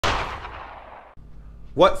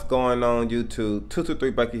What's going on YouTube?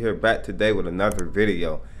 223 Bucky here, back today with another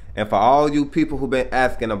video. And for all you people who've been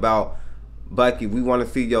asking about Bucky, we want to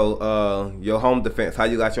see your home defense, how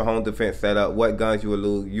you got your home defense set up, what guns you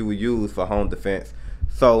will use for home defense.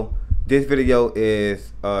 So this video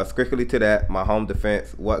is strictly to that, my home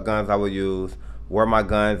defense, what guns I will use, where my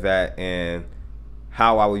guns at, and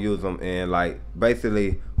how I will use them, and like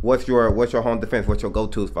basically what's your home defense, what's your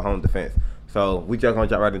go-tos for home defense. So we just gonna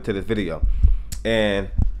jump right into this video. And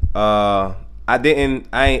I ain't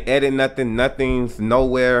edit nothing, nothing's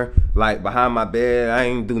nowhere like behind my bed. I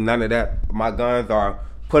ain't do none of that. My guns are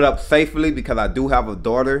put up safely because I do have a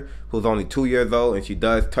daughter who's only 2 years old and she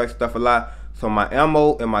does touch stuff a lot. So my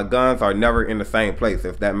ammo and my guns are never in the same place,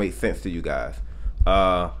 if that makes sense to you guys.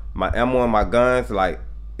 My ammo and my guns, like,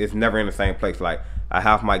 it's never in the same place. Like, I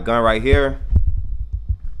have my gun right here.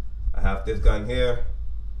 I have this gun here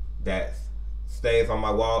that stays on my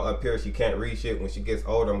wall up here. She can't reach it. When she gets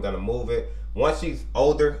older, I'm gonna move it. Once she's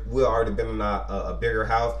older, we've already been in a bigger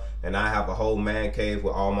house, and I have a whole man cave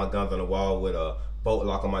with all my guns on the wall with a bolt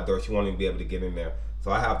lock on my door. She won't even be able to get in there.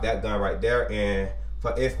 So I have that gun right there. And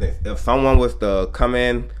for instance, if someone was to come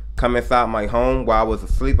inside my home while I was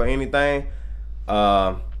asleep or anything,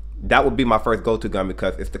 that would be my first go-to gun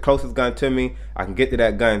because it's the closest gun to me. I can get to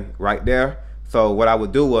that gun right there. So what I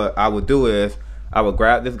would do is I would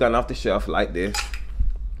grab this gun off the shelf like this,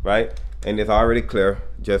 right? And it's already clear,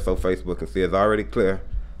 just so Facebook can see it's already clear.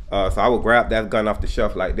 So I would grab that gun off the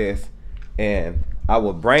shelf like this, and I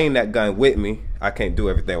would bring that gun with me. I can't do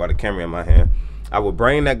everything with the camera in my hand. I would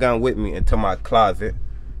bring that gun with me into my closet.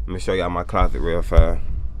 Let me show y'all my closet real fast.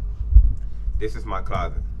 This is my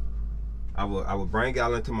closet. I would bring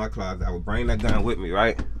y'all into my closet. I would bring that gun with me,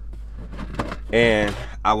 right? And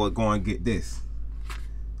I would go and get this.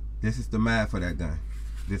 This is the mag for that gun.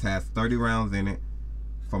 This has 30 rounds in it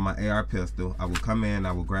for my AR pistol. I will come in,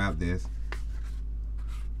 I will grab this.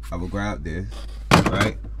 I will grab this,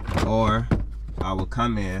 right? Or I will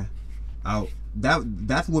come in.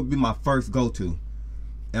 That would be my first go-to.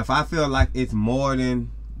 If I feel like it's more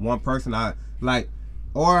than one person, or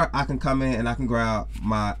I can come in and I can grab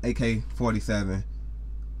my AK-47,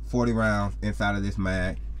 40 rounds inside of this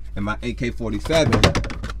mag, and my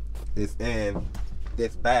AK-47 is in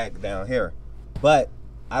this bag down here. But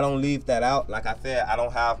I don't leave that out. Like I said, I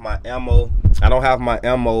don't have my ammo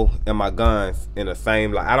and my guns in the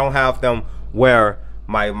same, like I don't have them where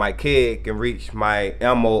my kid can reach my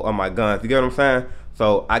ammo or my guns. You get what I'm saying?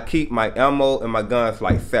 So I keep my ammo and my guns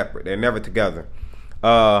like separate. They're never together.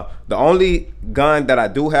 The only gun that I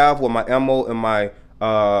do have where my ammo and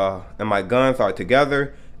my guns are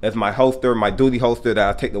together is my holster, my duty holster that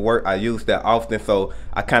I take to work. I use that often, so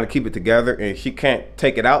I kind of keep it together, and she can't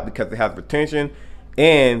take it out because it has retention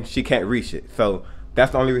and she can't reach it. So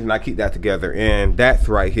that's the only reason I keep that together, and that's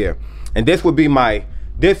right here. And this would be my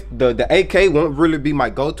the AK won't really be my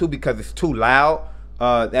go-to because it's too loud.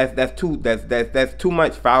 That's too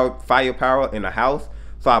much firepower in the house,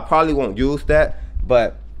 so I probably won't use that.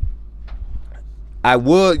 But I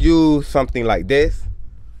would use something like this,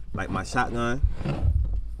 like my shotgun.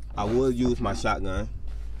 I would use my shotgun.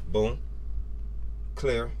 Boom.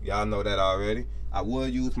 Clear. Y'all know that already. I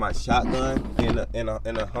would use my shotgun in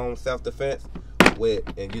a home self-defense with,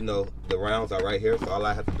 and you know, the rounds are right here. So all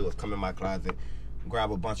I have to do is come in my closet,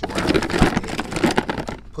 grab a bunch of rounds,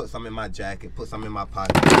 put some in my jacket, put some in my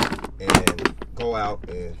pocket, and go out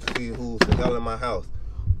and see who's the hell in my house.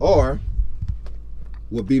 Or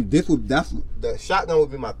the shotgun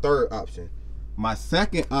would be my third option. My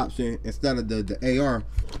second option, instead of the AR,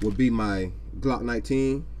 would be my Glock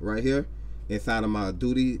 19 right here inside of my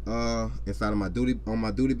duty on my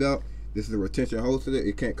duty belt. This is a retention holster.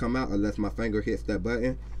 It can't come out unless my finger hits that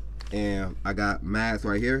button. And I got mags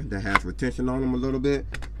right here that has retention on them a little bit.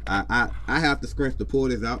 I have to scrunch to pull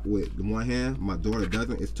this out with one hand. My daughter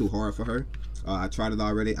doesn't. It's too hard for her. I tried it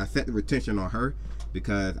already. I set the retention on her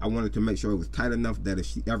because I wanted to make sure it was tight enough that if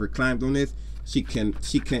she ever climbed on this, she can't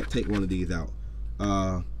take one of these out.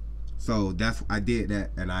 So I did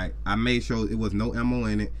that, and I made sure it was no ammo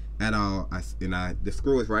in it at all. The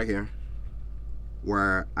screw is right here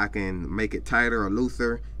where I can make it tighter or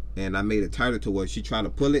looser, and I made it tighter to where she trying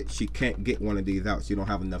to pull it, she can't get one of these out. She don't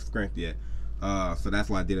have enough strength yet. So that's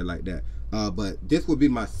why I did it like that. But this would be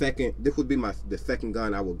the second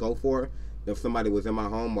gun I would go for. If somebody was in my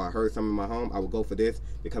home or I heard something in my home, I would go for this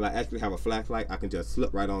because I actually have a flashlight. I can just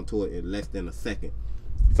slip right onto it in less than a second.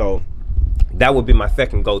 So that would be my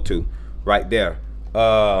second go-to right there.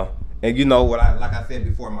 And you know what, like I said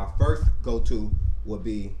before, my first go-to would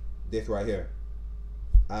be this right here.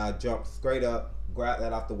 I jump straight up, grab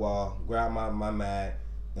that off the wall, grab my mag,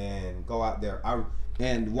 and go out there.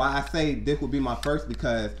 And why I say this would be my first,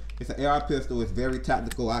 because it's an AR pistol. It's very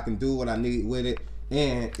tactical. I can do what I need with it,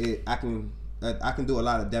 and I can do a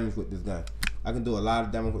lot of damage with this gun. I can do a lot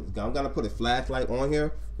of damage with this gun. I'm gonna put a flashlight on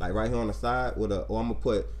here, like right here on the side, or I'm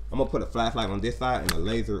gonna put a flashlight on this side and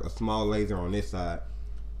a small laser on this side.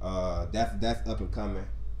 That's up and coming.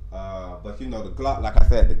 But you know, the Glock, like I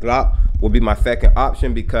said, the Glock will be my second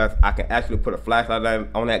option, because I can actually put a flashlight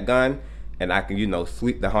on that gun, and I can, you know,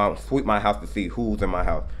 sweep my house to see who's in my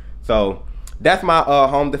house. So that's my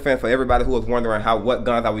home defense for everybody who was wondering what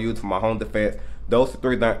guns I would use for my home defense. Those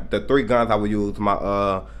are the three guns I would use: my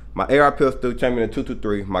AR pistol, Chamberlain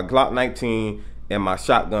 223, my Glock 19, and my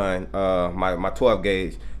shotgun, my 12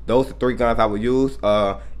 gauge. Those are three guns I would use.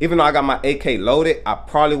 Even though I got my AK loaded, I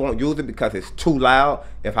probably won't use it because it's too loud.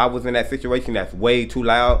 If I was in that situation, that's way too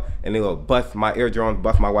loud, and it will bust my eardrums,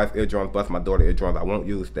 bust my wife's eardrums, bust my daughter's eardrums. I won't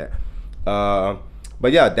use that.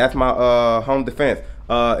 But yeah, that's my home defense.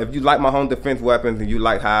 If you like my home defense weapons and you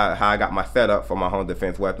like how I got my setup for my home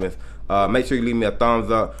defense weapons, make sure you leave me a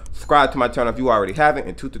thumbs up. Subscribe to my channel if you already haven't.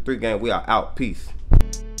 And 2 to 3 Gang, we are out. Peace.